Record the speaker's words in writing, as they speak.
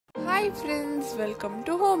Hi friends, welcome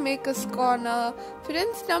to Homemakers Corner.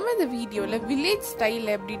 Friends, நம்ம இந்த வீடியோல village style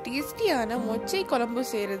எப்படி டேஸ்டியான மொச்சை குழம்பு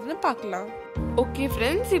செய்யறதுன்னு பார்க்கலாம். ஓகே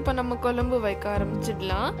ஃப்ரெண்ட்ஸ், இப்போ நம்ம குழம்பு வைக்க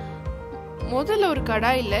ஆரம்பிச்சிடலாம். முதல்ல ஒரு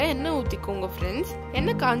கடாயில எண்ணெய் ஊத்திக்கோங்க ஃப்ரெண்ட்ஸ்.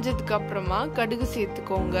 எண்ணெய் காஞ்சதுக்கு அப்புறமா கடுகு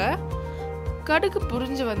சேர்த்துக்கோங்க. கடுகு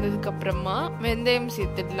புரிஞ்சு வந்ததுக்கு அப்புறமா வெந்தயம்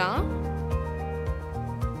சேர்த்துடலாம்.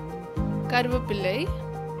 கருவேப்பிலை,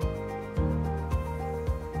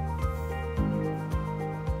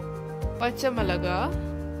 பச்சை மிளகாய்,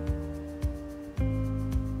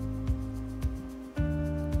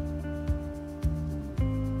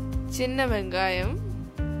 சின்ன வெங்காயம்.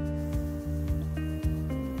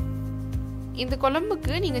 இந்த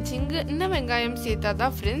குழம்புக்கு நீங்க சின்ன வெங்காயம்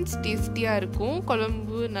சேர்த்தாதான் ஃப்ரெண்ட்ஸ் டேஸ்டியா இருக்கும்,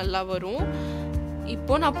 குழம்பு நல்லா வரும்.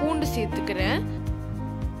 இப்போ நான் பூண்டு சேர்த்துக்கிறேன்.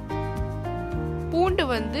 பூண்டு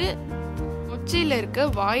மொச்சையில இருக்க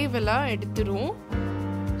வாயுவெல்லாம் எடுத்துரும்.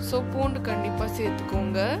 ஸோ பூண்டு கண்டிப்பா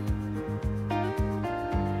சேர்த்துக்கோங்க.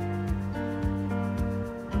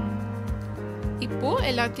 இப்போ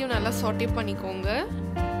எல்லாத்தையும் நல்லா சாட்டே பண்ணிக்கோங்க.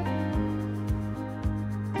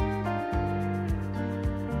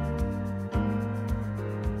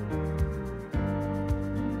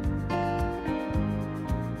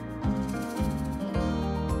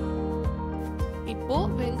 இப்போ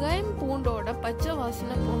வெங்காயம் பூண்டோட பச்சை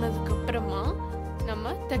வாசனை போனதுக்கு அப்புறமா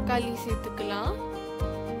நம்ம தக்காளி சேர்த்துக்கலாம்.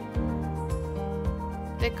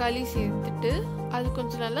 தக்காளி சேர்த்துட்டு அது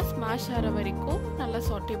கொஞ்சம் நல்லா ஸ்மாஷ் ஆகிற வரைக்கும் நல்லா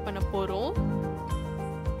சாட்டே பண்ண போறோம்.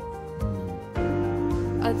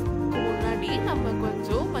 அதுக்கு முன்னாடி நம்ம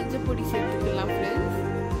கொஞ்சம் மஞ்சள் பொடி சேர்த்துக்கலாம் ஃப்ரெண்ட்ஸ்.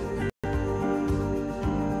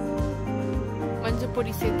 மஞ்சள்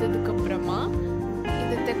பொடி சேர்த்ததுக்கு அப்புறமா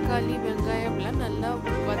இந்த தக்காளி வெங்காயம்லாம் நல்லா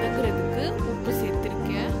வதங்குறதுக்கு உப்பு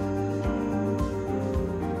சேர்த்திருக்கேன்.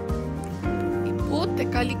 இப்போ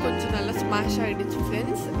தக்காளி கொஞ்சம் நல்லா ஸ்மாஷ் ஆயிடுச்சு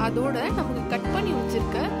ஃப்ரெண்ட்ஸ். அதோட நமக்கு கட் பண்ணி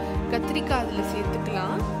வச்சிருக்க கத்திரிக்காய் அதுல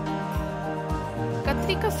சேர்த்துக்கலாம்.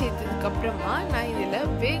 கத்திரிக்காய் சேர்த்ததுக்கு அப்புறமா நான் இதுல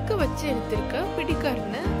வேக வச்சு எடுத்திருக்க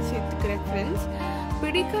பிடிக்கரணை சேர்த்துக்கிறேன் ஃப்ரெண்ட்ஸ்.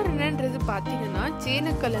 பிடிக்கரணைன்றது பாத்தீங்கன்னா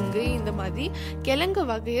சேனக்கிழங்கு, இந்த மாதிரி கிழங்கு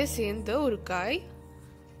வகையை சேர்ந்த ஒரு காய்.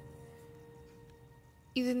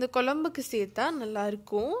 இது இந்த குழம்புக்கு சேர்த்தா நல்லா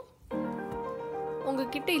இருக்கும்.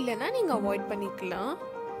 உங்ககிட்ட இல்லைன்னா நீங்க அவாய்ட் பண்ணிக்கலாம்.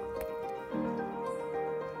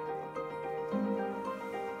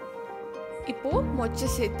 இப்போ மொச்சை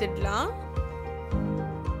சேர்த்துடலாம்.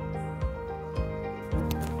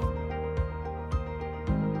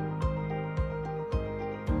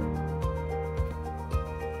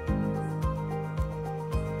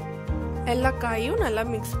 எல்லா காயும் நல்லா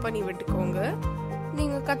மிக்ஸ் பண்ணி விட்டுக்கோங்க.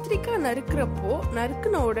 நீங்க கத்திரிக்காய் நறுக்கிறப்போ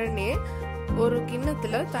நறுக்குன உடனே ஒரு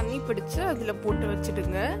கிண்ணத்துல தண்ணி பிடிச்சு அதுல போட்டு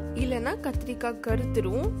வச்சிடுங்க, இல்லைன்னா கத்திரிக்காய்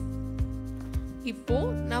கருத்துரும். இப்போ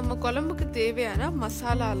நம்ம குழம்புக்கு தேவையான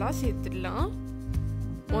மசாலாலாம் சேர்த்துடலாம்.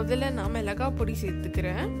 முதல்ல நான் மிளகாய் பொடி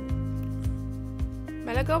சேர்த்துக்கிறேன்.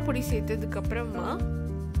 மிளகாய் பொடி சேர்த்ததுக்கு அப்புறமா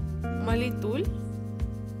மல்லித்தூள்,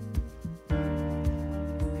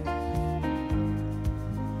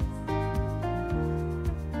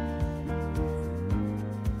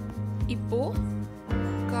 இப்போ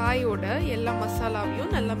காயோட எல்லா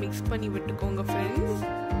மசாலாவையும் நல்லா மிக்ஸ் பண்ணி விட்டுக்கோங்க ஃப்ரெண்ட்ஸ்.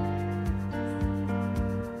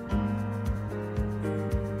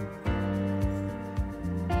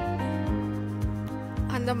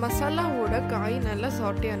 அந்த மசாலாவோட காய் நல்லா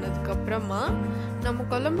சாட்டே ஆனதுக்கு அப்புறமா நம்ம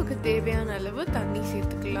குழம்புக்கு தேவையான அளவு தண்ணி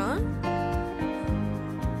சேர்த்துக்கலாம்.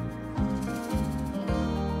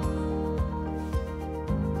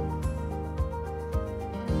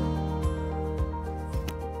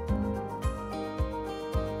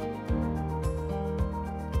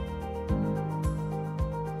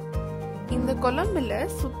 இந்த குழம்புல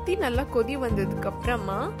சுத்தி நல்லா கொதி வந்ததுக்கு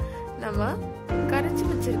அப்புறமா நம்ம கரைச்சி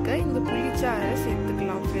வச்சிருக்க இந்த புளிச்சாறை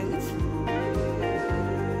சேர்த்துக்கலாம் ஃப்ரெண்ட்ஸ்.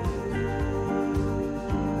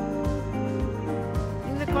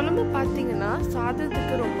 இந்த குழம்பு பாத்தீங்கன்னா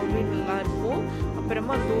சாதத்துக்கு ரொம்பவே நல்லா இருக்கும்.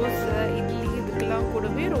 அப்புறமா தோசை, இட்லி இதுக்கெல்லாம்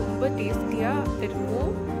கூடவே ரொம்ப டேஸ்டியா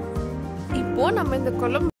இருக்கும். இப்போ நம்ம இந்த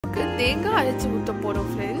குழம்புக்கு தேங்காய் அரைச்சி ஊத்த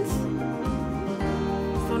போறோம் ஃப்ரெண்ட்ஸ்.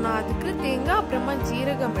 நான் அதுக்கு தேங்காய் அப்புறமா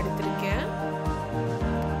ஜீரகம் எடுத்திருக்கேன்.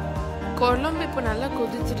 குழம்பு இப்போ நல்லா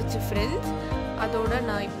கொதிச்சிருச்சு ஃப்ரெண்ட்ஸ். அதோட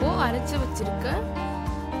நான் இப்போ அரைச்சு வச்சிருக்க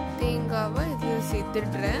தேங்காவை இதுல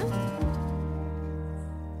சேர்த்துடுறேன்.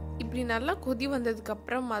 இப்படி நல்லா கொதி வந்ததுக்கு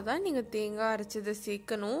அப்புறமா தான் நீங்க தேங்காய் அரைச்சதை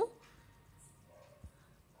சேர்க்கணும்.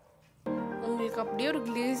 உங்களுக்கு அப்படியே ஒரு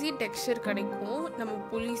கிளேசி டெக்ஸ்சர் கிடைக்கும் நம்ம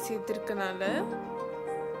புளி சேர்த்திருக்கனால.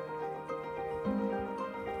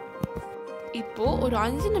 இப்போ ஒரு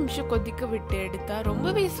 5 நிமிஷம் கொதிக்க விட்டு எடுத்தா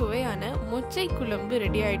ரொம்பவே சுவையான மொச்சை குழம்பு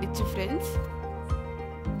ரெடி ஆயிடுச்சு ஃப்ரெண்ட்ஸ்.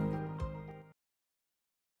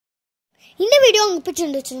 இந்த வீடியோ வீடியோ உங்களுக்கு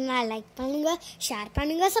பிடிச்சிருந்துச்சுன்னா லைக் பண்ணுங்கள், ஷேர்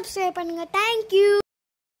பண்ணுங்கள், சப்ஸ்கிரைப் பண்ணுங்கள். தேங்க்யூ.